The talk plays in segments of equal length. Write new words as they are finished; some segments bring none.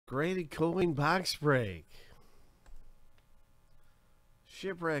Graded coin box break.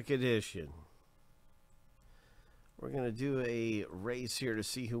 Shipwreck edition. We're going to do a race here to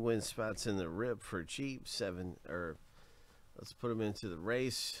see who wins spots in the rip for cheap. Let's put them into the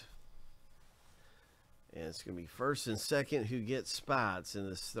race. And it's going to be first and second who get spots in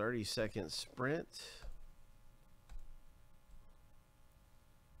this 30-second sprint.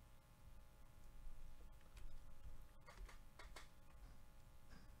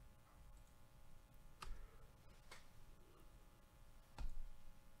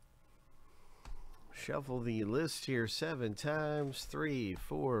 Shuffle the list here 7 times. 3,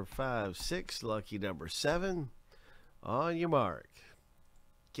 4, 5, 6. Lucky number 7. On your mark.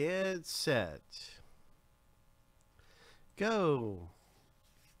 Get set. Go.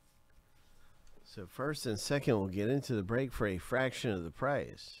 So first and second will get into the break for a fraction of the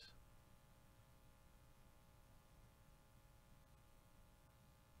price.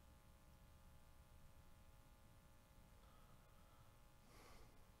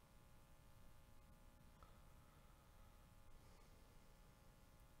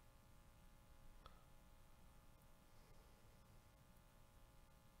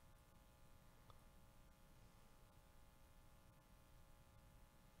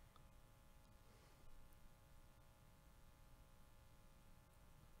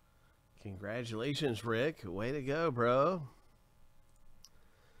 Congratulations, Rick. Way to go, bro.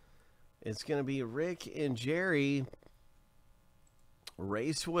 It's going to be Rick and Jerry,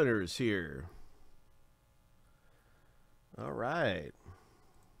 race winners here. All right.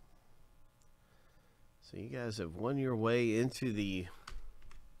 So you guys have won your way into the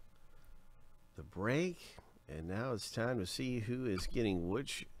break, and now it's time to see who is getting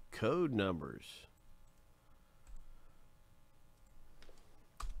which code numbers.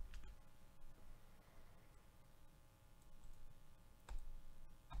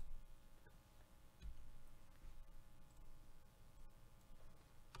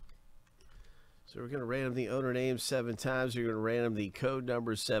 So we're going to random the owner name 7 times. We're going to random the code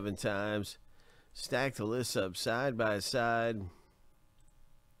number 7 times. Stack the lists up side by side.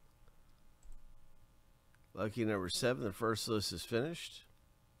 Lucky number 7, the first list is finished.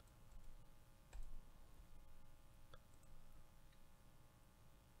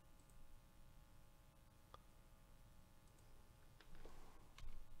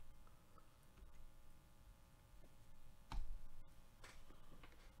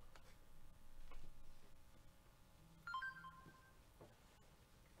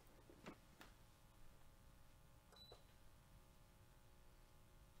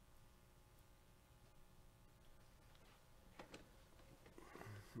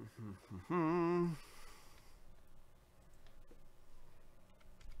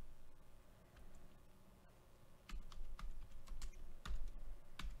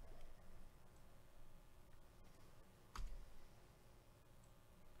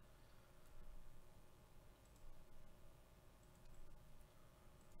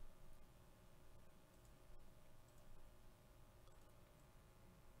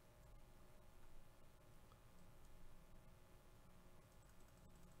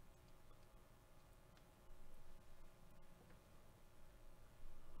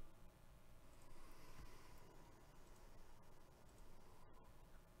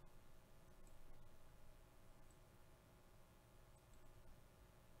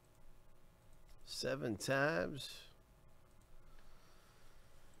 Seven times.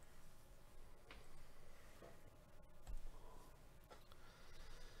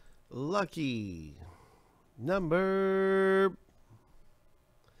 Lucky number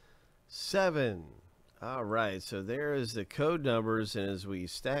 7. All right, so there is the code numbers, and as we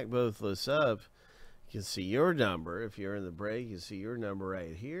stack both lists up, you can see your number. If you're in the break, you see your number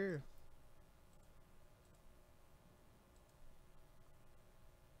right here.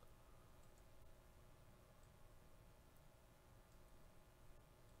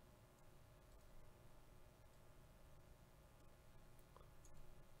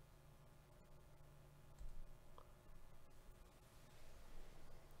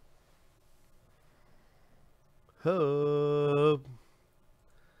 Hope.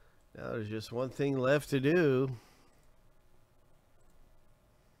 Now there's just one thing left to do.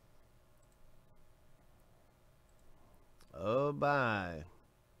 Oh, bye.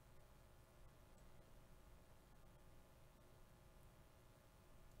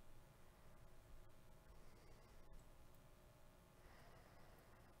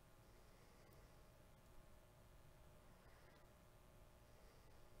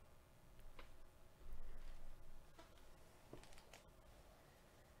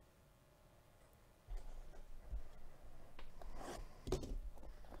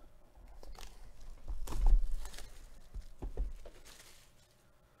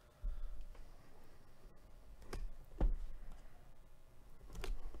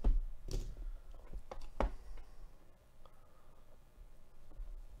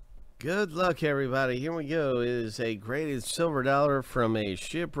 Good luck, everybody. Here we go. It is a graded silver dollar from a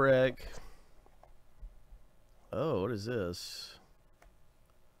Shipwreck. Oh, what is this?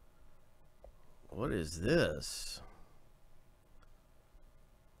 What is this?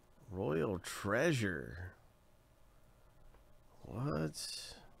 Royal Treasure.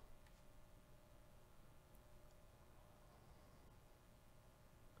 What?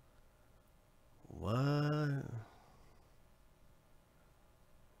 What?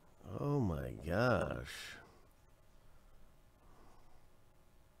 Oh my gosh.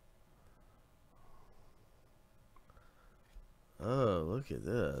 Oh, look at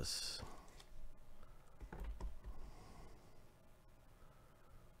this.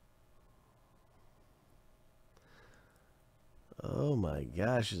 Oh my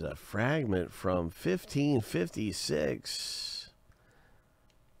gosh, it's a fragment from 1556.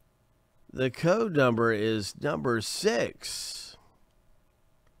 The code number is number 6.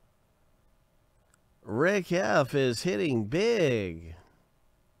 Rick F is hitting big.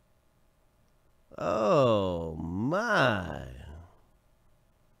 Oh my.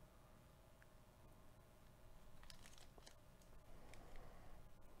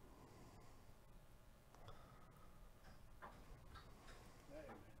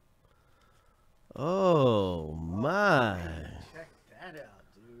 Oh my. Check that out,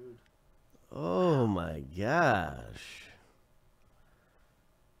 dude. Oh my gosh.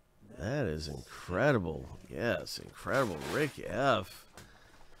 That is incredible. Yes, incredible. Rick F.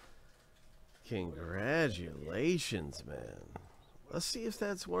 Congratulations, man. Let's see if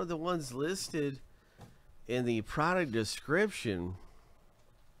that's one of the ones listed in the product description.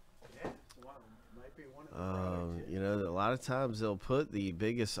 Yeah, might be one of the products, You know, a lot of times they'll put the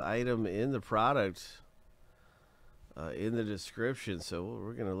biggest item in the product in the description. So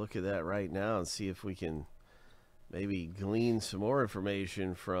we're going to look at that right now and see if we can maybe glean some more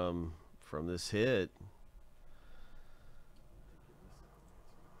information from this hit.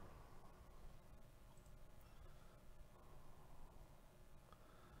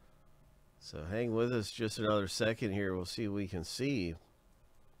 So hang with us just another second here. We'll see what we can see.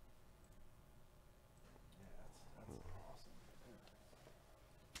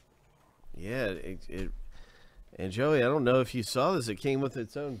 Yeah, and Joey, I don't know if you saw this. It came with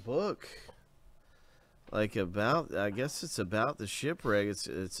its own book. Like about, I guess it's about the shipwreck.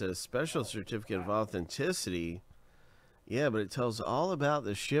 It's a special certificate of authenticity. Yeah, but it tells all about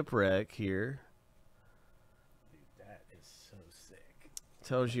the shipwreck here. Dude, that is so sick.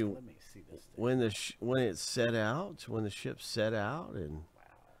 Tells you Let me see this thing. when it set out, when the ship set out and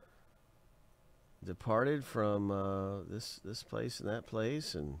departed from this place and that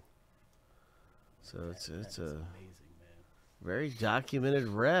place, and so it's a amazing, man. very documented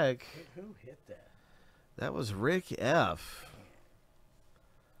wreck. Who hit that? That was Rick F.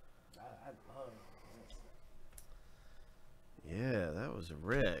 I love this. Yeah, that was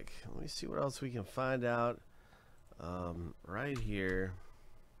Rick. Let me see what else we can find out right here.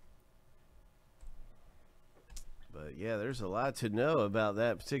 But yeah, there's a lot to know about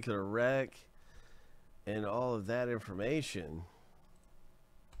that particular wreck and all of that information.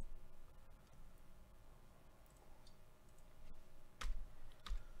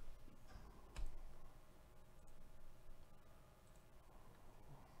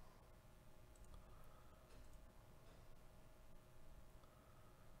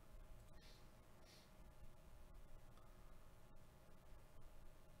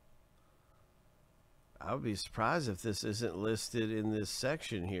 I would be surprised if this isn't listed in this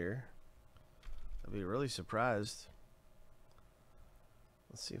section here. I'd be really surprised.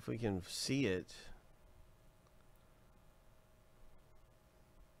 Let's see if we can see it.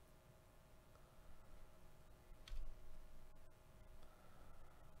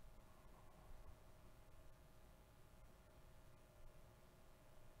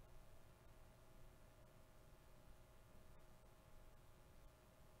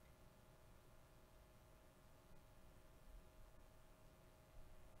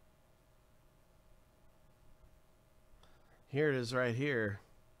 Here it is right here,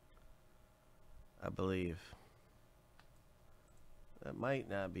 I believe. That might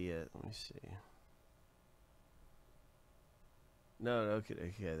not be it. Let me see. No,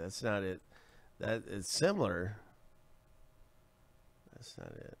 okay, that's not it. That it's similar. That's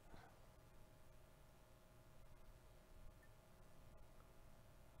not it.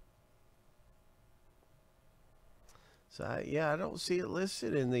 So I don't see it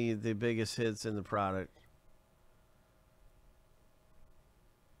listed in the biggest hits in the product.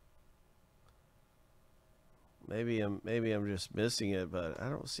 Maybe I'm just missing it, but I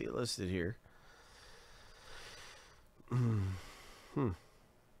don't see it listed here.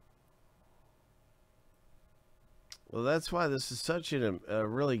 Well, that's why this is such a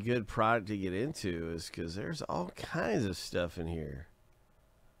really good product to get into, is because there's all kinds of stuff in here.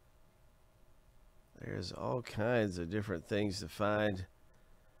 There's all kinds of different things to find.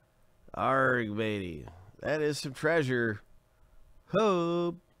 Arg, matey. That is some treasure.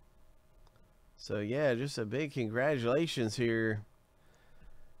 Hope. So, yeah, just a big congratulations here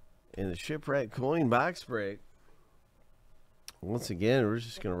in the Shipwreck coin box break. Once again, we're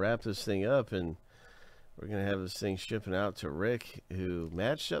just going to wrap this thing up, and we're going to have this thing shipping out to Rick, who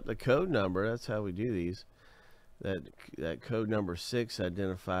matched up the code number. That's how we do these. That code number 6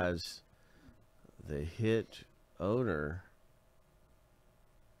 identifies the hit owner.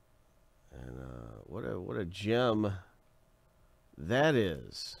 And what a gem that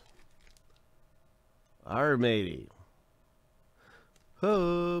is. Our matey.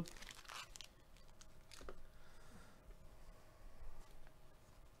 Hope.